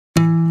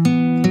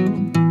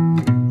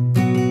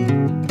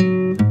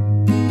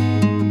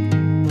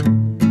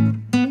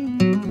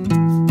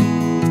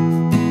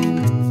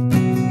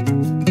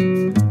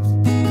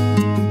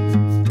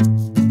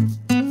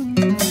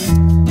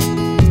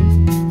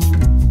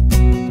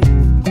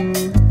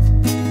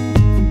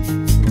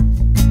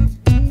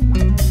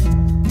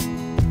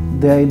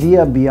The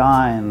idea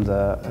behind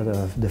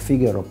the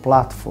Figaro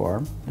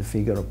platform, the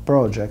Figaro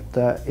project,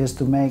 is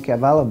to make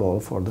available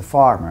for the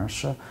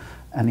farmers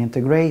an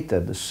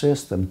integrated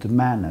system to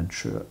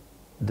manage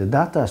the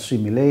data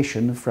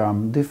assimilation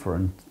from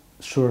different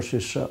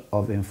sources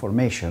of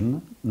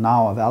information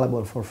now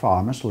available for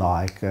farmers,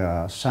 like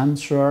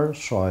sensor,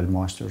 soil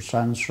moisture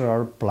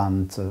sensor,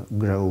 plant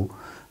grow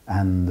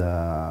and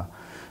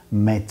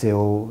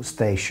meteo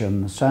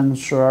station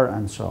sensor,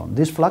 and so on.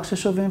 These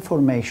fluxes of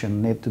information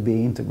need to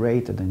be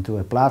integrated into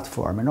a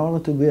platform in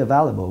order to be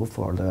available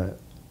for the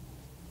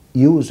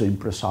use in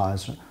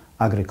precise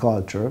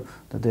agriculture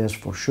that is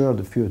for sure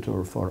the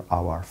future for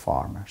our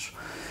farmers.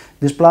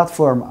 These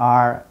platforms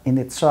are in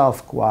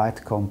itself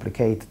quite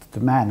complicated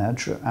to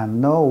manage, and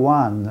no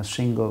one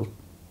single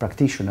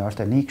practitioner,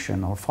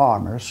 technician or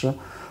farmers,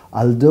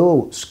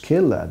 although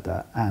skilled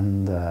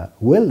and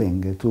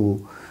willing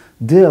to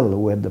deal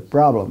with the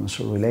problems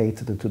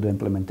related to the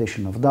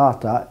implementation of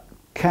data,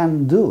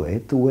 can do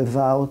it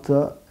without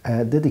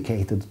a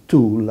dedicated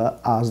tool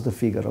as the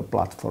Figaro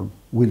platform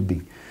will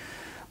be.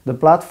 The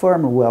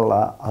platform will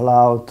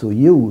allow to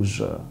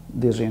use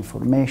this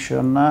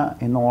information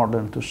in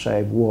order to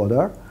save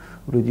water,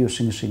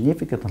 reducing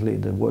significantly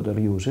the water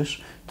uses,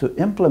 to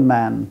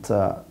implement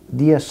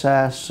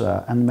DSS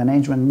and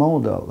management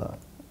model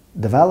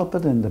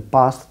developed in the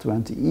past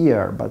 20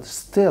 years, but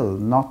still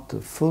not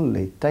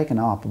fully taken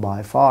up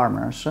by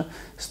farmers,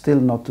 still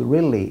not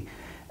really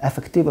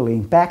effectively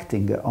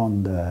impacting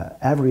on the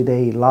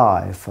everyday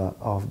life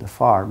of the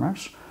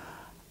farmers,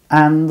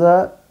 and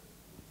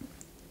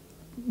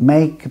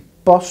make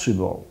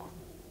possible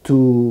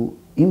to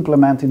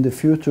implement in the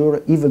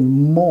future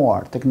even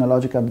more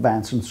technological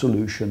advanced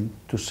solutions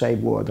to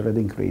save water and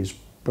increase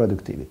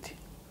productivity.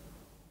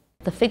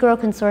 The Figaro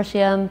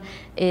Consortium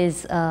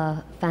is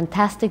a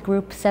fantastic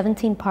group,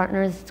 17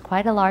 partners. It's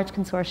quite a large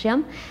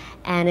consortium,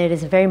 and it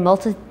is a very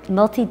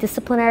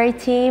multidisciplinary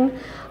team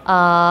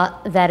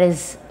that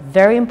is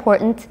very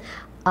important.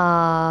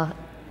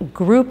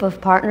 Group of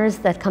partners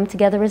that come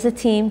together as a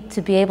team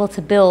to be able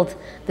to build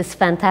this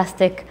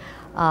fantastic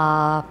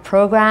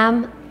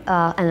program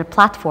and a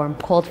platform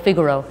called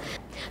Figaro.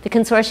 The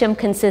consortium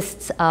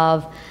consists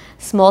of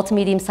small to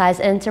medium-sized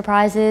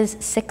enterprises,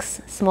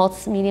 6 small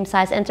to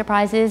medium-sized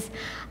enterprises,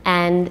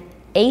 and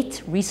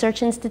 8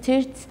 research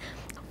institutes,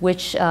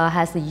 which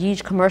has the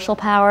huge commercial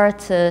power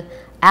to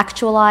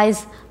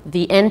actualize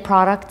the end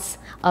products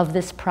of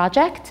this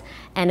project.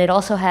 And it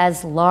also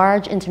has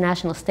large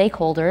international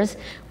stakeholders,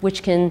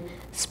 which can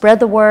spread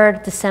the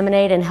word,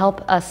 disseminate, and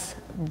help us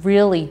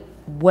really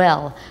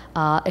well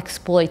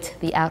exploit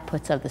the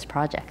outputs of this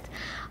project.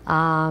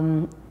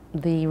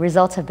 The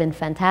results have been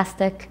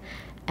fantastic,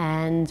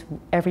 and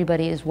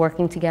everybody is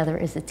working together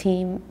as a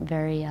team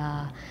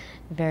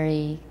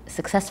very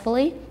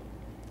successfully,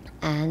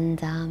 and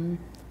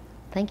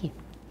thank you.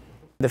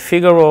 The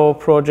Figaro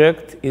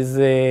project is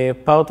a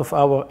part of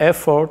our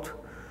effort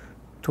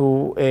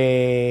to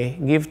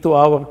give to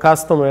our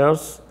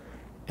customers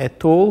a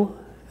tool,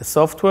 a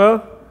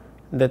software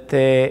that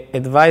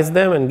advise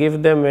them and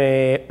give them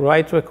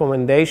right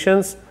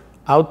recommendations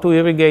how to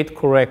irrigate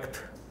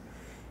correct.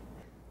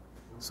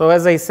 So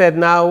as I said,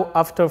 now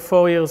after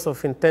 4 years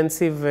of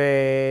intensive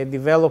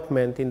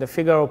development in the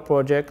Figaro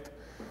project,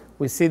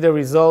 we see the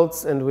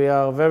results, and we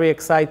are very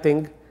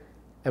excited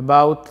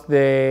about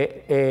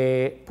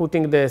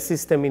putting the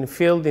system in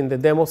field in the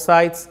demo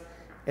sites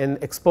and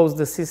expose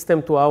the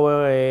system to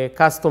our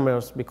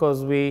customers,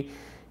 because we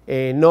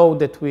know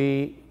that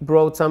we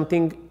brought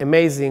something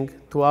amazing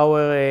to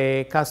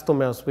our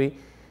customers.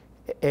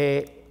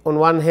 On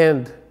one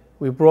hand,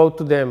 we brought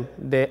to them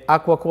the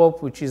aqua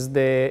crop, which is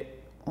the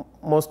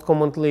most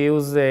commonly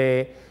used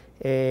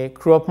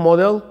crop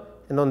model,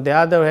 and on the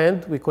other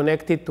hand, we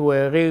connected to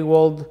a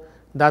real-world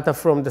data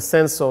from the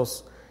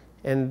sensors,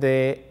 and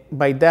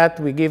by that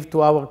we give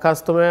to our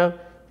customer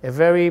a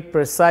very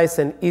precise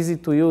and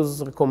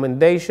easy-to-use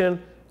recommendation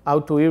how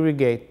to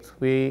irrigate.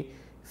 We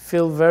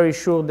feel very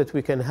sure that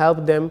we can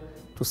help them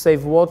to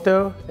save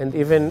water and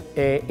even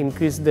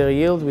increase their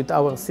yield with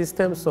our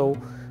system. So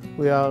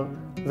we are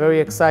very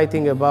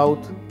excited about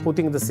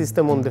putting the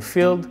system on the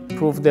field,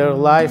 improve their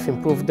life,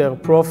 improve their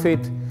profit.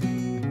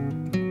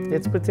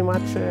 It's pretty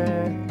much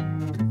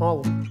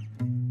all.